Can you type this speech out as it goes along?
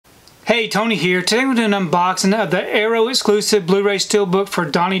Hey, Tony here. Today we're doing an unboxing of the Arrow exclusive Blu-ray Steelbook for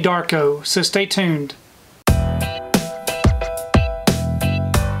Donnie Darko, so stay tuned.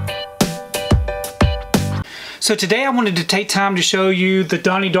 So today I wanted to take time to show you the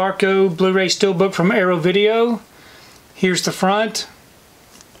Donnie Darko Blu-ray Steelbook from Arrow Video. Here's the front,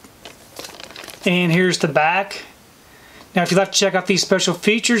 and here's the back. Now if you'd like to check out these special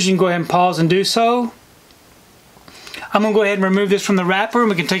features, you can go ahead and pause and do so. I'm going to go ahead and remove this from the wrapper and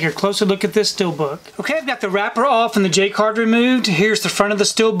we can take a closer look at this Steelbook. Okay, I've got the wrapper off and the J card removed. Here's the front of the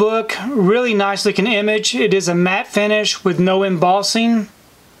Steelbook. Really nice looking image. It is a matte finish with no embossing.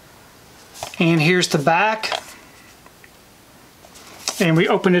 And here's the back. And we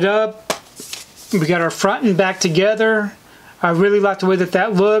open it up. We got our front and back together. I really like the way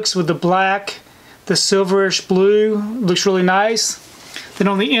that looks with the black, the silverish blue. Looks really nice. Then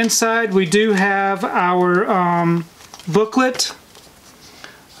on the inside we do have our booklet.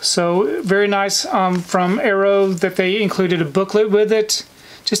 So very nice from Arrow that they included a booklet with it.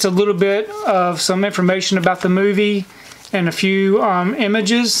 Just a little bit of some information about the movie and a few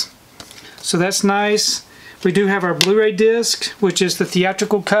images. So that's nice. We do have our Blu-ray disc, which is the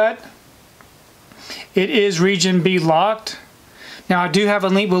theatrical cut. It is Region B locked. Now I do have a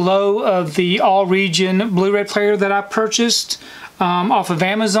link below of the all-region Blu-ray player that I purchased off of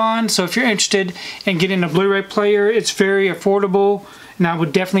Amazon. So if you're interested in getting a Blu-ray player, it's very affordable and I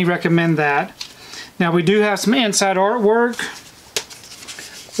would definitely recommend that. Now we do have some inside artwork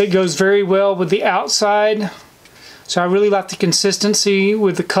that goes very well with the outside. So I really like the consistency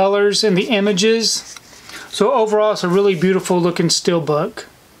with the colors and the images. So overall it's a really beautiful looking Steelbook.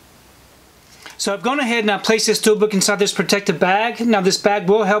 So I've gone ahead and I placed this Steelbook inside this protective bag. Now this bag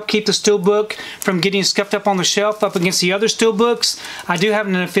will help keep the Steelbook from getting scuffed up on the shelf up against the other Steelbooks. I do have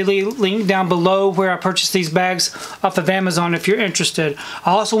an affiliate link down below where I purchased these bags off of Amazon if you're interested.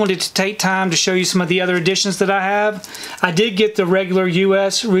 I also wanted to take time to show you some of the other editions that I have. I did get the regular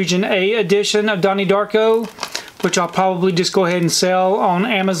US Region A edition of Donnie Darko, which I'll probably just go ahead and sell on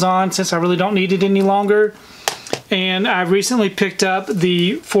Amazon since I really don't need it any longer. And I recently picked up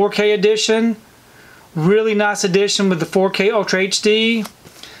the 4K edition. Really nice edition with the 4K Ultra HD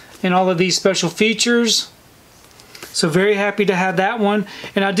and all of these special features. So very happy to have that one.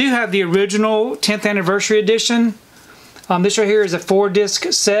 And I do have the original 10th anniversary edition. This right here is a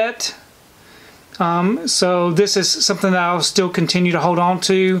 4-disc set. So this is something that I'll still continue to hold on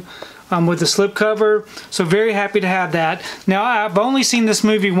to with the slipcover. So very happy to have that. Now I've only seen this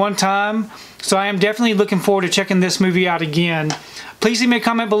movie one time, so I am definitely looking forward to checking this movie out again. Please leave me a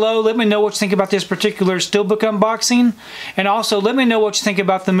comment below. Let me know what you think about this particular Steelbook unboxing. And also let me know what you think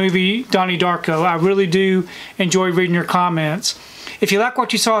about the movie Donnie Darko. I really do enjoy reading your comments. If you like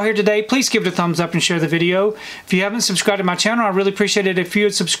what you saw here today, please give it a thumbs up and share the video. If you haven't subscribed to my channel, I really appreciate it if you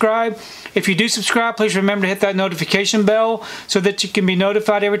would subscribe. If you do subscribe, please remember to hit that notification bell so that you can be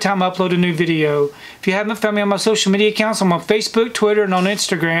notified every time I upload a new video. If you haven't found me on my social media accounts, I'm on Facebook, Twitter, and on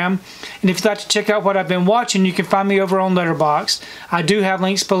Instagram. And if you'd like to check out what I've been watching, you can find me over on Letterboxd. I do have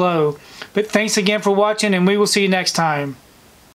links below. But thanks again for watching, and we will see you next time.